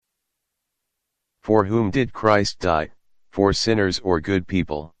For whom did Christ die? For sinners or good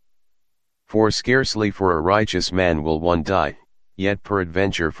people? For scarcely for a righteous man will one die, yet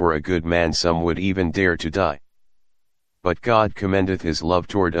peradventure for a good man some would even dare to die. But God commendeth his love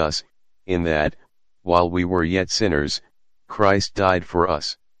toward us, in that, while we were yet sinners, Christ died for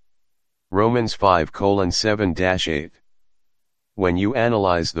us. Romans 5:7-8. When you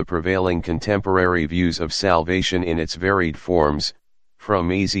analyze the prevailing contemporary views of salvation in its varied forms,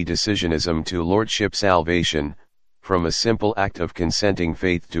 from easy decisionism to lordship salvation, from a simple act of consenting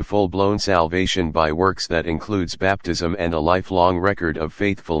faith to full-blown salvation by works that includes baptism and a lifelong record of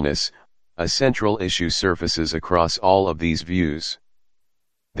faithfulness, a central issue surfaces across all of these views.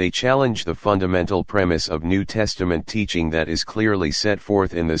 They challenge the fundamental premise of New Testament teaching that is clearly set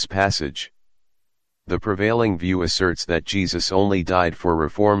forth in this passage. The prevailing view asserts that Jesus only died for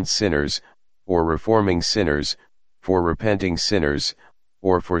reformed sinners, or reforming sinners, for repenting sinners,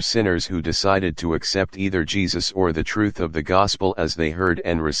 or for sinners who decided to accept either Jesus or the truth of the gospel as they heard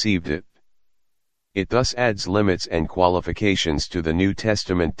and received it. It thus adds limits and qualifications to the New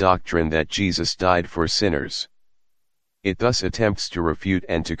Testament doctrine that Jesus died for sinners. It thus attempts to refute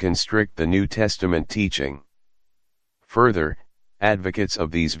and to constrict the New Testament teaching. Further, advocates of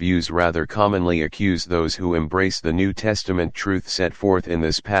these views rather commonly accuse those who embrace the New Testament truth set forth in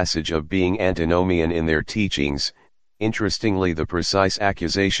this passage of being antinomian in their teachings. Interestingly, the precise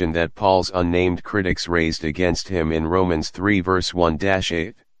accusation that Paul's unnamed critics raised against him in Romans 3 verse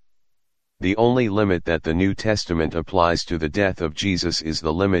 1-8. The only limit that the New Testament applies to the death of Jesus is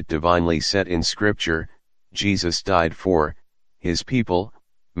the limit divinely set in Scripture. Jesus died for his people,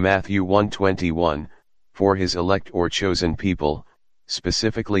 Matthew 1:21, for his elect or chosen people,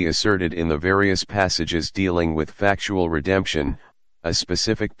 specifically asserted in the various passages dealing with factual redemption, a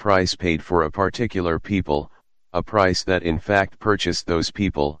specific price paid for a particular people, a price that in fact purchased those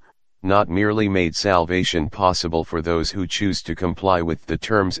people, not merely made salvation possible for those who choose to comply with the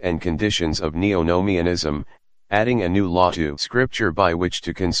terms and conditions of neo-nomianism, adding a new law to Scripture by which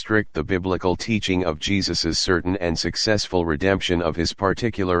to constrict the biblical teaching of Jesus' certain and successful redemption of his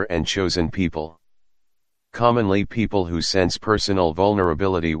particular and chosen people. Commonly, people who sense personal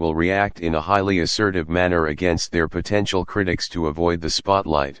vulnerability will react in a highly assertive manner against their potential critics to avoid the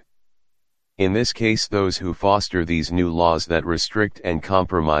spotlight. In this case, those who foster these new laws that restrict and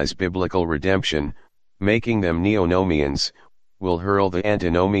compromise biblical redemption, making them neo-nomians, will hurl the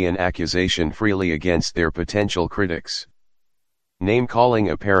antinomian accusation freely against their potential critics. Name-calling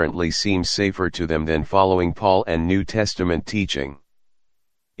apparently seems safer to them than following Paul and New Testament teaching.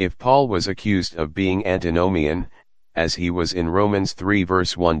 If Paul was accused of being antinomian, as he was in Romans 3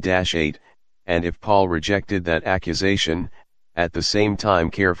 verse 1-8, and if Paul rejected that accusation, at the same time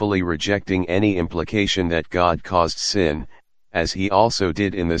carefully rejecting any implication that God caused sin, as he also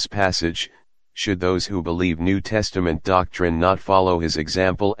did in this passage, should those who believe New Testament doctrine not follow his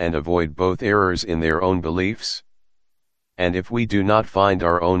example and avoid both errors in their own beliefs? And if we do not find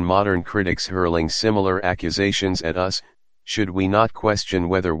our own modern critics hurling similar accusations at us, should we not question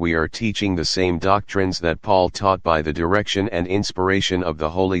whether we are teaching the same doctrines that Paul taught by the direction and inspiration of the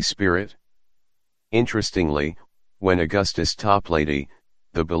Holy Spirit? Interestingly, when Augustus Toplady,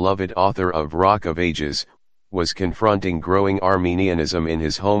 the beloved author of Rock of Ages, was confronting growing Arminianism in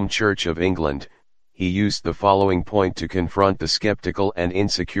his home Church of England, he used the following point to confront the skeptical and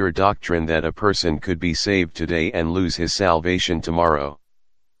insecure doctrine that a person could be saved today and lose his salvation tomorrow.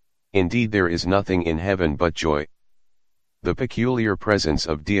 Indeed, there is nothing in heaven but joy. The peculiar presence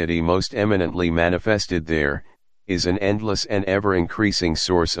of deity most eminently manifested there, is an endless and ever-increasing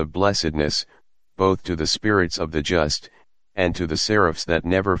source of blessedness, both to the spirits of the just, and to the seraphs that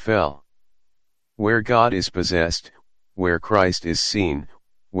never fell. Where God is possessed, where Christ is seen,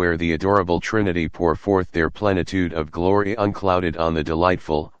 where the adorable Trinity pour forth their plenitude of glory unclouded on the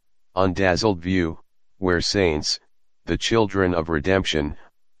delightful, undazzled view, where saints, the children of redemption,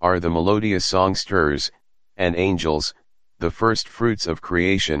 are the melodious songsters, and angels, the first fruits of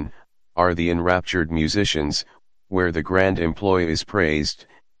creation, are the enraptured musicians, where the grand employ is praised,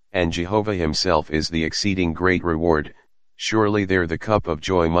 and Jehovah himself is the exceeding great reward, surely there the cup of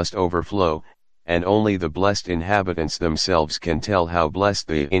joy must overflow, and only the blessed inhabitants themselves can tell how blessed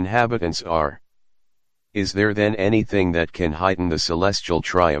the inhabitants are. Is there then anything that can heighten the celestial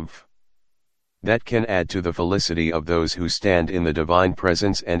triumph? That can add to the felicity of those who stand in the divine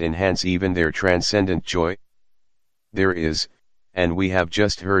presence and enhance even their transcendent joy? There is, and we have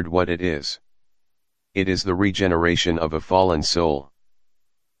just heard what it is. It is the regeneration of a fallen soul.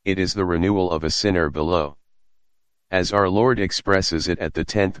 It is the renewal of a sinner below. As our Lord expresses it at the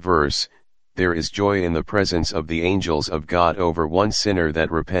 10th verse, there is joy in the presence of the angels of God over one sinner that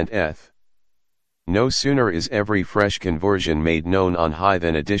repenteth. No sooner is every fresh conversion made known on high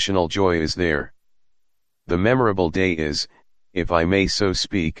than additional joy is there. The memorable day is, if I may so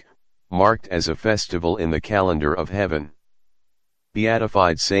speak, marked as a festival in the calendar of heaven.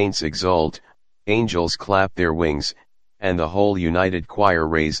 Beatified saints exult, angels clap their wings, and the whole united choir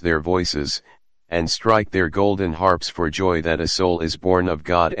raise their voices, and strike their golden harps for joy that a soul is born of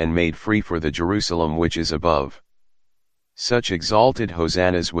God and made free for the Jerusalem which is above. Such exalted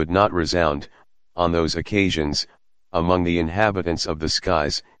hosannas would not resound, on those occasions, among the inhabitants of the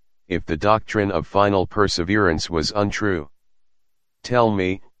skies, if the doctrine of final perseverance was untrue. Tell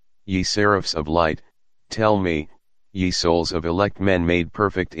me, ye seraphs of light, tell me, ye souls of elect men made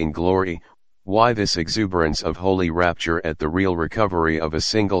perfect in glory, why this exuberance of holy rapture at the real recovery of a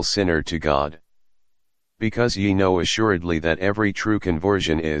single sinner to God? Because ye know assuredly that every true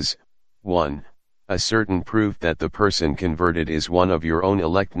conversion is, 1. A certain proof that the person converted is one of your own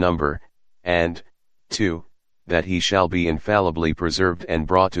elect number, and, 2. That he shall be infallibly preserved and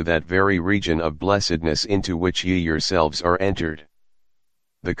brought to that very region of blessedness into which ye yourselves are entered.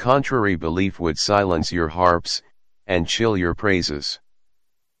 The contrary belief would silence your harps, and chill your praises.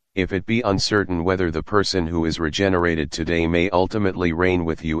 If it be uncertain whether the person who is regenerated today may ultimately reign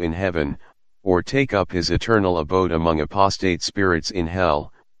with you in heaven, or take up his eternal abode among apostate spirits in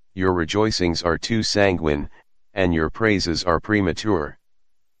hell, your rejoicings are too sanguine, and your praises are premature.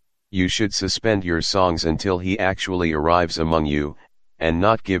 You should suspend your songs until he actually arrives among you, and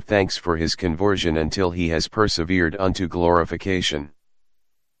not give thanks for his conversion until he has persevered unto glorification.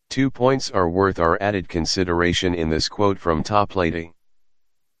 2 points are worth our added consideration in this quote from Toplady.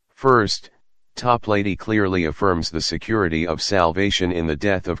 First, Toplady clearly affirms the security of salvation in the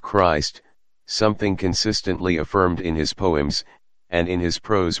death of Christ, something consistently affirmed in his poems, and in his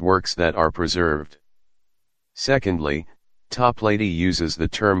prose works that are preserved. Secondly, Toplady uses the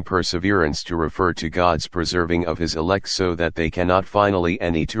term perseverance to refer to God's preserving of his elect so that they cannot finally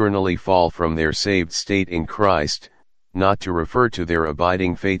and eternally fall from their saved state in Christ, not to refer to their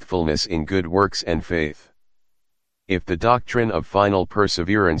abiding faithfulness in good works and faith. If the doctrine of final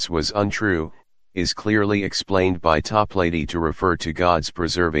perseverance was untrue, is clearly explained by Toplady to refer to God's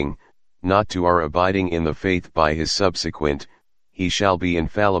preserving, not to our abiding in the faith by his subsequent, he shall be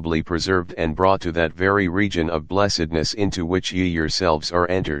infallibly preserved and brought to that very region of blessedness into which ye yourselves are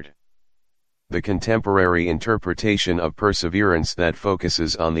entered. The contemporary interpretation of perseverance that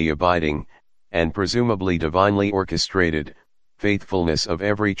focuses on the abiding, and presumably divinely orchestrated, faithfulness of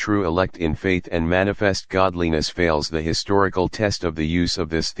every true elect in faith and manifest godliness fails the historical test of the use of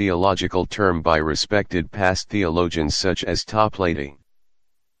this theological term by respected past theologians such as Toplady.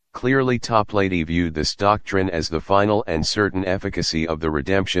 Clearly Toplady viewed this doctrine as the final and certain efficacy of the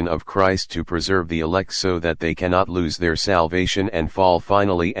redemption of Christ to preserve the elect so that they cannot lose their salvation and fall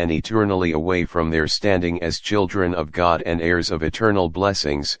finally and eternally away from their standing as children of God and heirs of eternal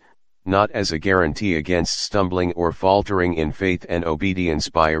blessings, not as a guarantee against stumbling or faltering in faith and obedience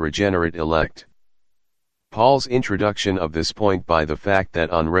by a regenerate elect. Paul's introduction of this point by the fact that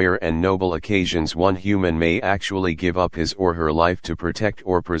on rare and noble occasions one human may actually give up his or her life to protect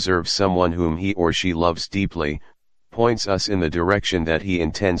or preserve someone whom he or she loves deeply, points us in the direction that he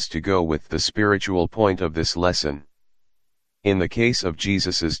intends to go with the spiritual point of this lesson. In the case of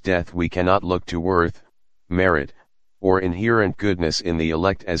Jesus's death we cannot look to worth, merit, or inherent goodness in the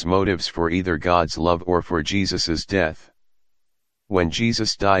elect as motives for either God's love or for Jesus's death. When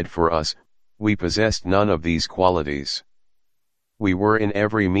Jesus died for us, we possessed none of these qualities. We were in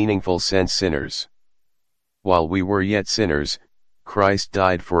every meaningful sense sinners. While we were yet sinners, Christ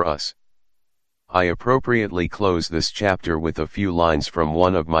died for us. I appropriately close this chapter with a few lines from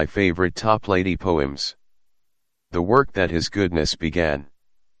one of my favorite Toplady poems. The work that his goodness began,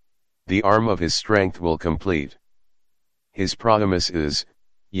 the arm of his strength will complete. His promise is,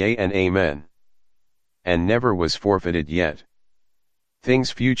 yea and amen. And never was forfeited yet.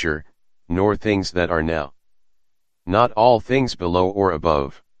 Things future, nor things that are now. Not all things below or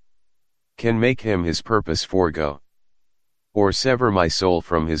above can make him his purpose forego, or sever my soul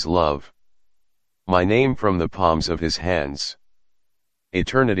from his love, my name from the palms of his hands.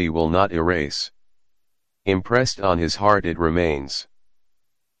 Eternity will not erase. Impressed on his heart it remains,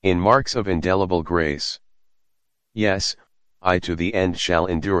 in marks of indelible grace. Yes, I to the end shall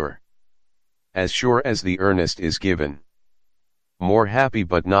endure, as sure as the earnest is given. More happy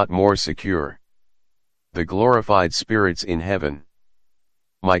but not more secure, the glorified spirits in heaven.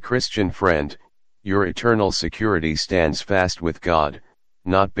 My Christian friend, your eternal security stands fast with God,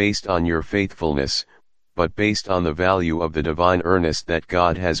 not based on your faithfulness, but based on the value of the divine earnest that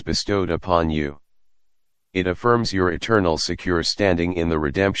God has bestowed upon you. it affirms your eternal secure standing in the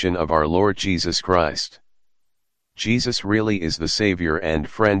redemption of our Lord Jesus Christ. Jesus really is the Savior and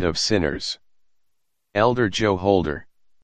friend of sinners. Elder Joe Holder.